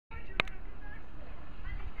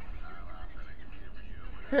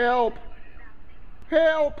Help!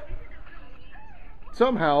 Help!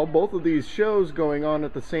 Somehow, both of these shows going on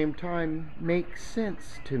at the same time make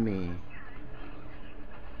sense to me.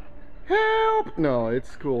 Help! No,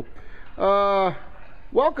 it's cool.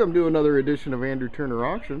 Welcome to another edition of Andrew Turner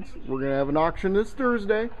Auctions. We're going to have an auction this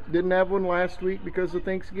Thursday. Didn't have one last week because of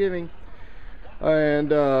Thanksgiving.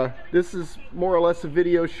 And this is more or less a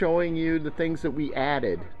video showing you the things that we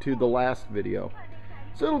added to the last video.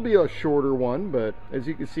 So it'll be a shorter one, but as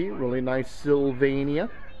you can see, really nice Sylvania.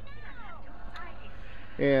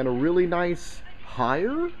 And a really nice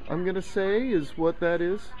hire, I'm going to say, is what that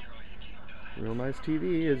is. Real nice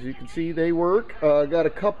TV. As you can see, they work. Got a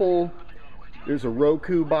couple, there's a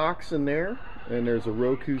Roku box in there, and there's a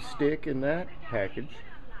Roku stick in that package.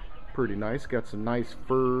 Pretty nice. Got some nice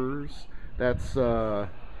furs. That's, I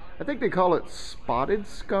think they call it spotted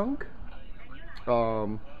skunk.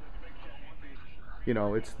 You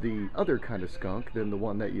know, it's the other kind of skunk than the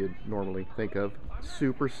one that you'd normally think of.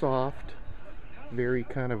 Super soft. Very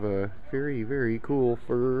kind of a very cool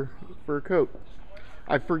fur coat.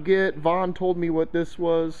 I forget, Vaughn told me what this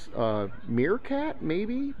was, meerkat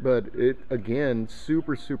maybe, but it again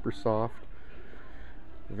super soft.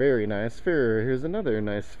 Very nice fur. Here's another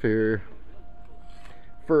nice fur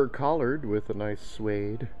collared with a nice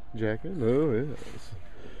suede jacket. Oh yes,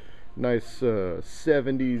 nice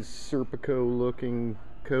 70s Serpico looking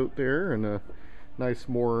coat there, and a nice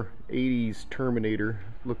more 80s Terminator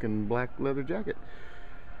looking black leather jacket.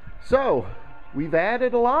 So we've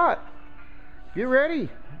added a lot. Get ready.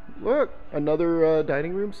 Look, another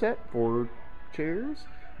dining room set, 4 chairs.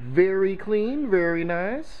 Very clean, very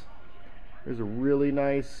nice. There's a really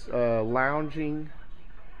nice lounging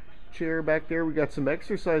chair back there. We got some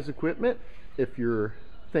exercise equipment. If you're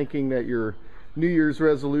thinking that your New Year's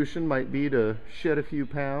resolution might be to shed a few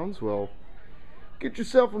pounds, well, get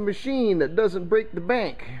yourself a machine that doesn't break the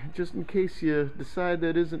bank, just in case you decide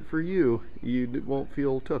that isn't for you. You won't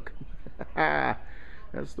feel took.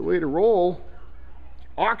 That's the way to roll.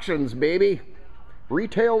 Auctions, baby.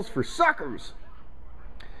 Retails for suckers.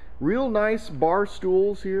 Real nice bar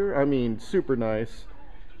stools here. I mean, super nice.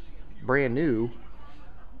 Brand new.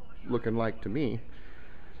 Looking like to me.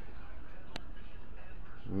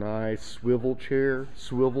 Nice swivel chair.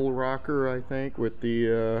 Swivel rocker, I think, with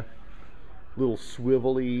the little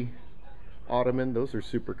swivelly ottoman. Those are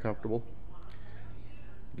super comfortable.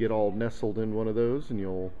 Get all nestled in one of those and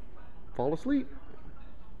you'll fall asleep.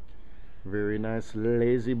 Very nice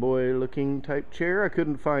Lazy Boy looking type chair. I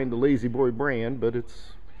couldn't find the Lazy Boy brand, but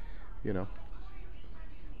it's, you know,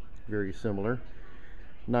 very similar.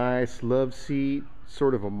 Nice love seat,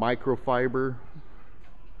 sort of a microfiber,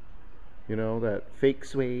 you know, that fake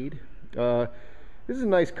suede. This is a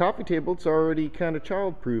nice coffee table. It's already kind of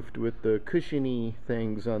child-proofed with the cushiony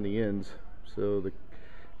things on the ends. So if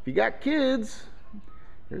you got kids,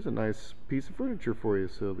 here's a nice piece of furniture for you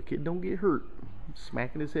so the kid don't get hurt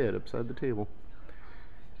smacking his head upside the table.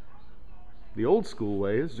 The old school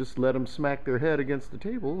way is just let them smack their head against the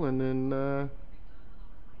table, and then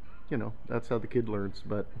you know, that's how the kid learns,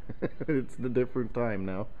 but it's the different time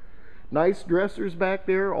now. Nice dressers back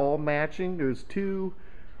there, all matching. There's 2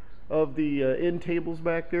 of the end tables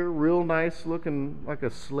back there. Real nice looking, like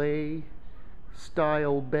a sleigh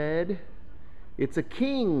style bed. It's a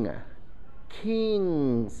king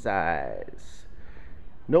size.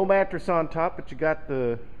 No mattress on top, but you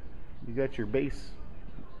got your base,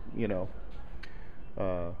 you know,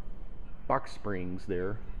 box springs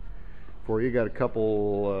there for you. Got a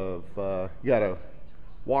couple of you got a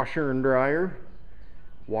washer and dryer.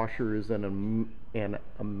 Washer is a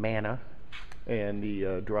Mana, and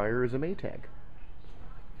the dryer is a Maytag.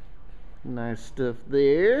 Nice stuff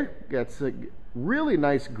there. Got some really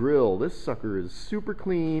nice grill. This sucker is super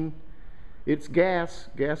clean. It's gas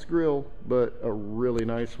grill, but a really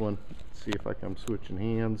nice one. Let's see if I'm switching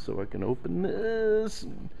hands so I can open this.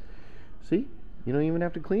 See, you don't even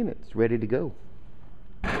have to clean it. It's ready to go.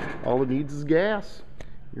 All it needs is gas.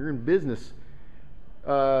 You're in business.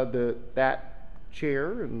 That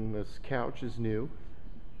chair and this couch is new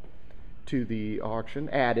to the auction,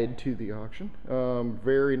 added to the auction.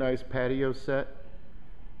 Very nice patio set.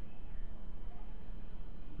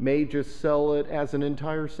 May just sell it as an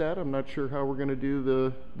entire set. I'm not sure how we're going to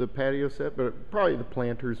do the patio set, but probably the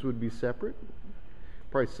planters would be separate.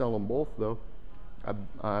 Probably sell them both though.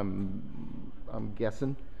 I'm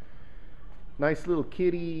guessing. Nice little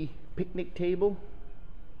kitty picnic table.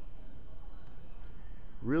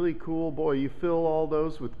 Really cool. Boy, you fill all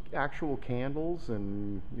those with actual candles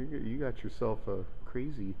and you got yourself a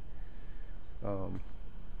crazy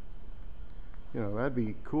you know, that'd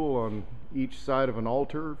be cool on each side of an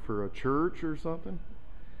altar for a church or something.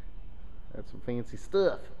 That's some fancy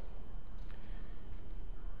stuff.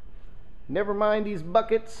 Never mind these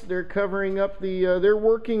buckets. They're covering up the, they're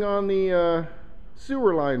working on the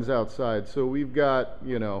sewer lines outside. So we've got,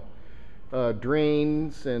 you know,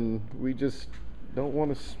 drains, and we just don't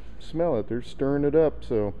want to smell it. They're stirring it up.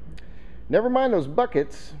 So never mind those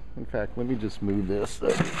buckets. In fact, let me just move this.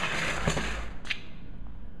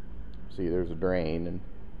 See, there's a drain, and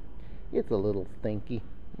it's a little stinky.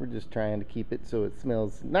 We're just trying to keep it so it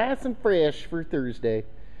smells nice and fresh for Thursday.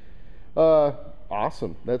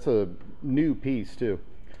 Awesome. That's a new piece too.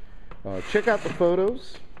 Check out the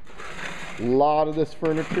photos. A lot of this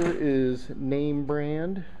furniture is name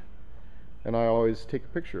brand, and I always take a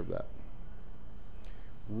picture of that.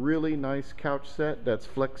 Really nice couch set. That's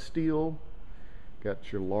flex steel.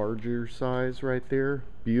 Got your larger size right there.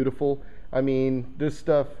 Beautiful. I mean, this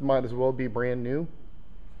stuff might as well be brand new.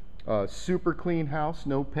 Super clean house,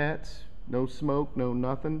 no pets, no smoke, no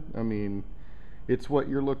nothing. I mean, it's what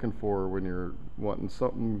you're looking for when you're wanting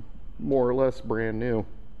something more or less brand new.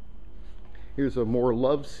 Here's a more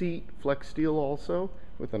love seat, flex steel also,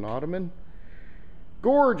 with an ottoman.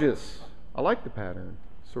 Gorgeous. I like the pattern.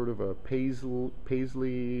 Sort of a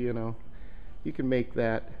paisley, you know. You can make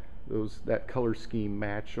that color scheme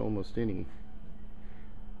match almost any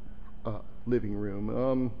living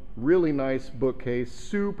room. Really nice bookcase,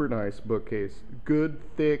 super nice bookcase. Good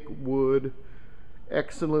thick wood,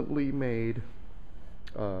 excellently made.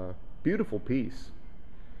 Beautiful piece.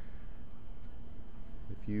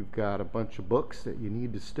 If you've got a bunch of books that you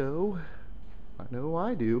need to stow, I know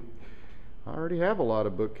I do. I already have a lot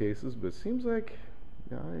of bookcases, but it seems like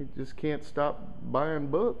I just can't stop buying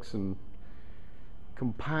books and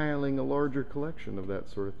compiling a larger collection of that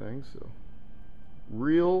sort of thing. So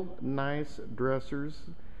real nice dressers.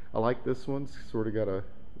 I like this one. Sort of got a,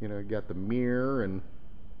 you know, got the mirror, and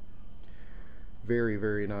very,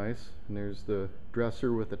 very nice. And there's the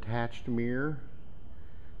dresser with attached mirror,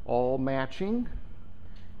 all matching.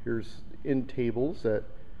 Here's end tables that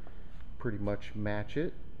pretty much match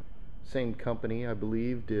it. Same company, I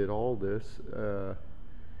believe, did all this. I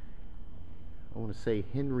want to say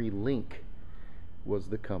Henry Link was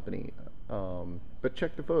the company, but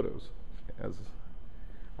check the photos, as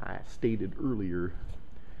I stated earlier.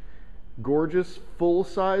 Gorgeous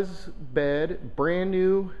full-size bed, brand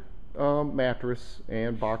new mattress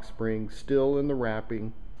and box spring, still in the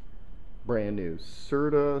wrapping, brand new.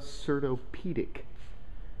 Sertopedic,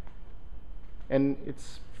 and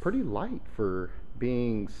it's pretty light for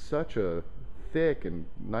being such a thick and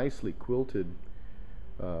nicely quilted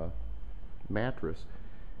mattress.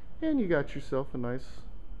 And you got yourself a nice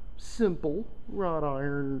simple wrought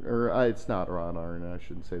iron, or it's not wrought iron, I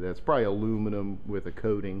shouldn't say that. It's probably aluminum with a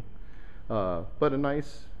coating, but a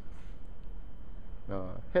nice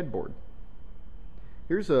headboard.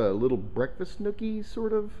 Here's a little breakfast nookie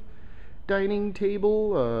sort of dining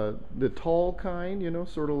table, the tall kind, you know,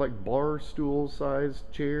 sort of like bar stool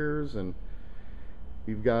sized chairs. And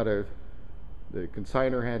we've got the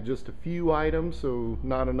consignor had just a few items, so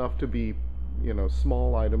not enough to be, you know,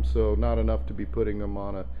 small items, so not enough to be putting them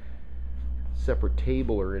on a separate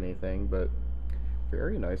table or anything. But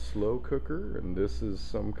very nice slow cooker, and this is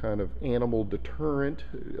some kind of animal deterrent.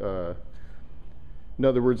 In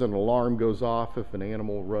other words, an alarm goes off if an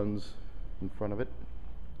animal runs in front of it.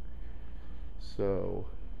 So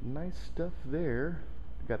nice stuff there.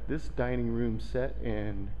 Got this dining room set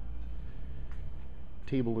and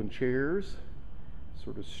table and chairs.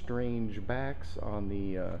 Sort of strange backs on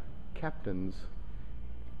the captain's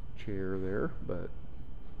chair there, but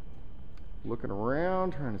looking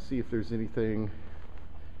around, trying to see if there's anything.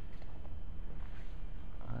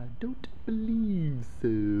 I don't believe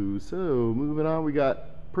so. So moving on, we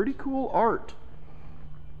got pretty cool art.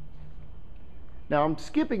 Now I'm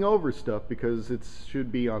skipping over stuff because it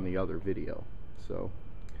should be on the other video. So,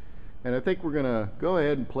 and I think we're gonna go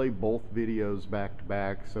ahead and play both videos back to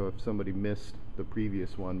back, so if somebody missed the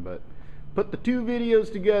previous one, but put the two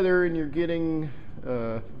videos together and you're getting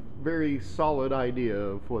a very solid idea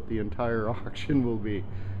of what the entire auction will be.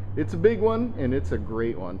 It's a big one, and it's a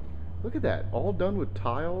great one. Look at that, all done with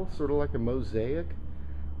tile, sort of like a mosaic.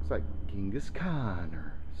 It's like Genghis Khan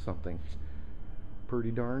or something. Pretty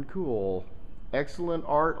darn cool. Excellent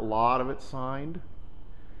art, a lot of it signed.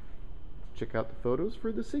 Check out the photos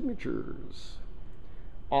for the signatures.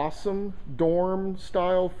 Awesome dorm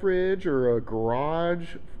style fridge or a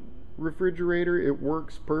garage refrigerator. It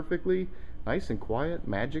works perfectly. Nice and quiet.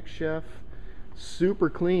 Magic Chef. Super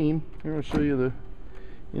clean. Here, I'll show you the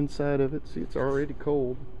inside of it. See, it's already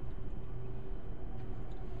cold.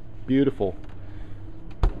 Beautiful.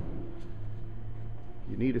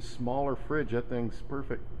 You need a smaller fridge. That thing's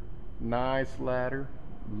perfect. Nice ladder.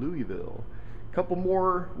 Louisville. Couple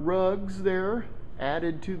more rugs there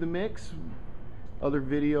added to the mix. Other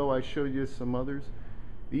video I showed you some others.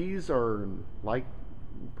 These are like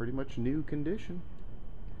pretty much new condition.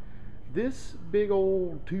 This big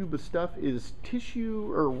old tube of stuff is tissue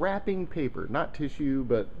or wrapping paper. Not tissue,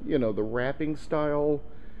 but you know, the wrapping style,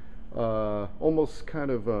 almost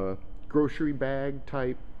kind of a grocery bag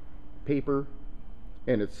type paper.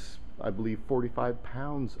 And it's, I believe, 45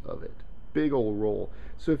 pounds of it. Big old roll.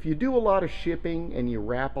 So if you do a lot of shipping and you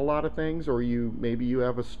wrap a lot of things, or maybe you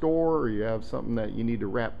have a store or you have something that you need to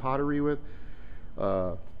wrap pottery with,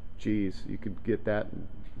 geez, you could get that.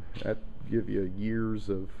 That give you years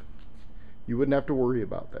of, you wouldn't have to worry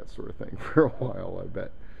about that sort of thing for a while, I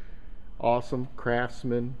bet. Awesome.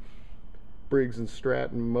 Craftsman. Briggs and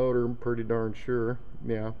Stratton motor, I'm pretty darn sure.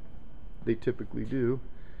 Yeah, they typically do.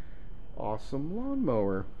 Awesome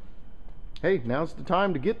lawnmower. Hey, now's the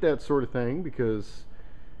time to get that sort of thing, because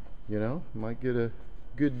you know, you might get a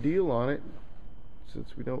good deal on it,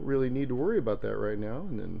 since we don't really need to worry about that right now,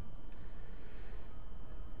 and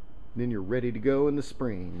then you're ready to go in the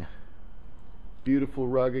spring. Beautiful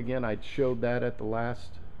rug again. I showed that at the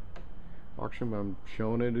last auction. I'm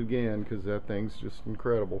showing it again because that thing's just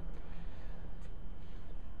incredible.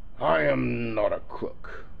 I am not a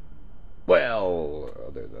crook. Well,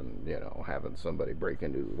 other than, you know, having somebody break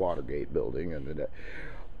into the Watergate building and the,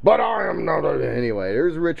 but I am not a, anyway.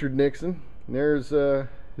 There's Richard Nixon. There's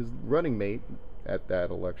his running mate at that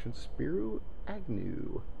election, Spiro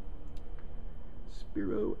Agnew.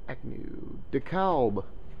 Spiro Agnew. DeKalb.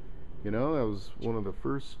 You know, that was one of the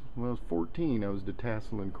first, when I was 14, I was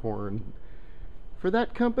detasseling corn for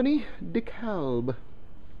that company, DeKalb.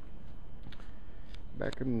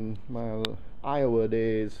 Back in my Iowa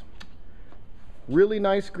days. Really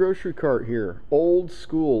nice grocery cart here. Old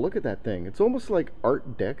school. Look at that thing. It's almost like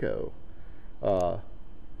Art Deco.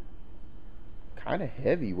 Kind of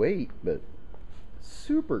heavyweight, but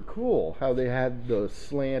super cool how they had the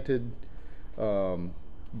slanted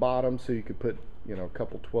bottom, so you could put, you know, a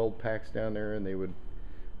couple 12 packs down there and they would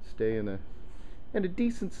stay in a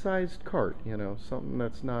decent sized cart, you know, something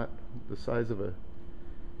that's not the size of a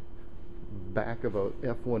back of a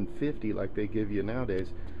F-150 like they give you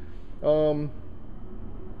nowadays.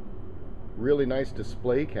 Really nice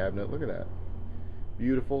display cabinet. Look at that.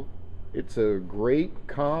 Beautiful. It's a great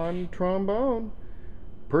con trombone.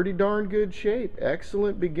 Pretty darn good shape.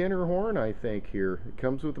 Excellent beginner horn, I think, here. It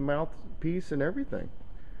comes with a mouthpiece and everything.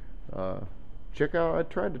 Check out, I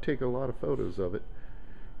tried to take a lot of photos of it.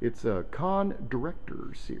 It's a Con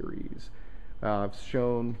Director series. I've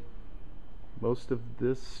shown most of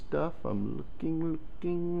this stuff. I'm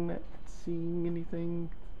looking, not seeing anything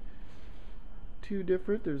too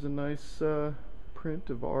different. There's a nice print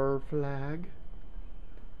of our flag.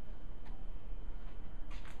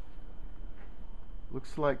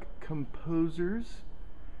 Looks like composers.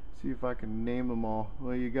 See if I can name them all.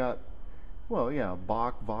 Well, you got, well, yeah,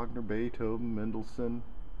 Bach, Wagner, Beethoven, Mendelssohn,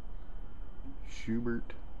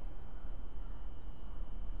 Schubert,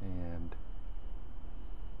 and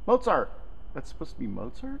Mozart. That's supposed to be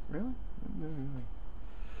Mozart? Really?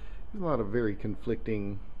 There's a lot of very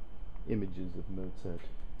conflicting images of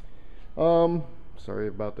Mozart. Sorry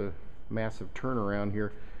about the massive turnaround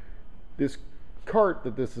here. This cart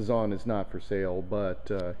that this is on is not for sale,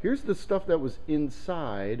 but here's the stuff that was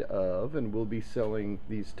inside of, and we'll be selling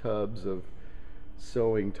these tubs of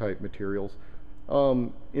sewing type materials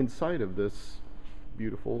inside of this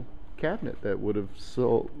beautiful cabinet that would have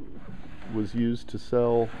was used to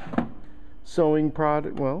sell sewing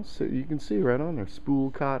product. Well, so you can see right on there, spool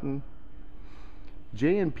cotton,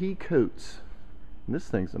 J&P coats. And this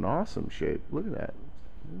thing's an awesome shape. Look at that.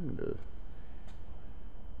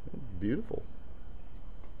 Beautiful.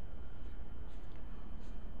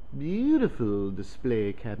 Beautiful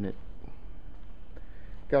display cabinet.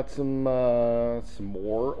 Got some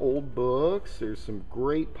more old books. There's some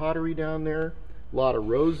great pottery down there. A lot of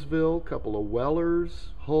Roseville, couple of Wellers,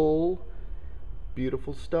 Hull.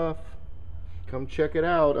 Beautiful stuff. Come check it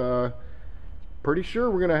out. Pretty sure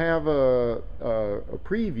we're gonna have a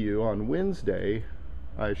preview on Wednesday.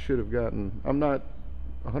 I should have gotten, I'm not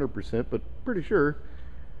 100%, but pretty sure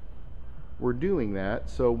we're doing that.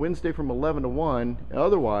 So Wednesday from 11 to 1.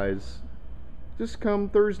 Otherwise, just come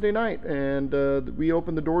Thursday night, and we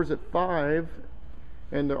open the doors at 5,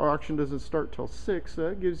 and the auction doesn't start till 6. So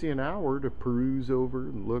that gives you an hour to peruse over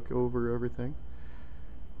and look over everything.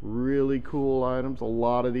 Really cool items. A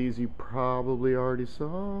lot of these you probably already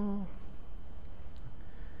saw.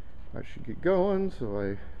 I should get going,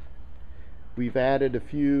 so we've added a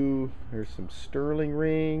few. There's some sterling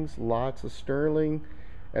rings, lots of sterling.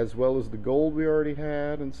 as well as the gold we already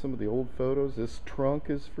had and some of the old photos. This trunk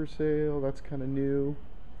is for sale. That's kind of new.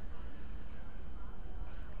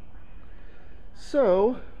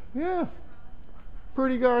 So, yeah,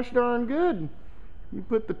 pretty gosh darn good. You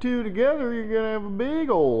put the two together, you're gonna have a big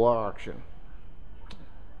old auction,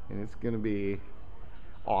 and it's gonna be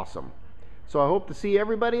awesome. So I hope to see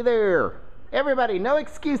everybody there. Everybody, no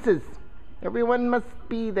excuses. Everyone must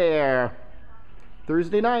be there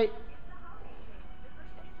Thursday night.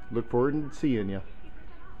 Look forward to seeing you.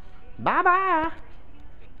 Bye bye.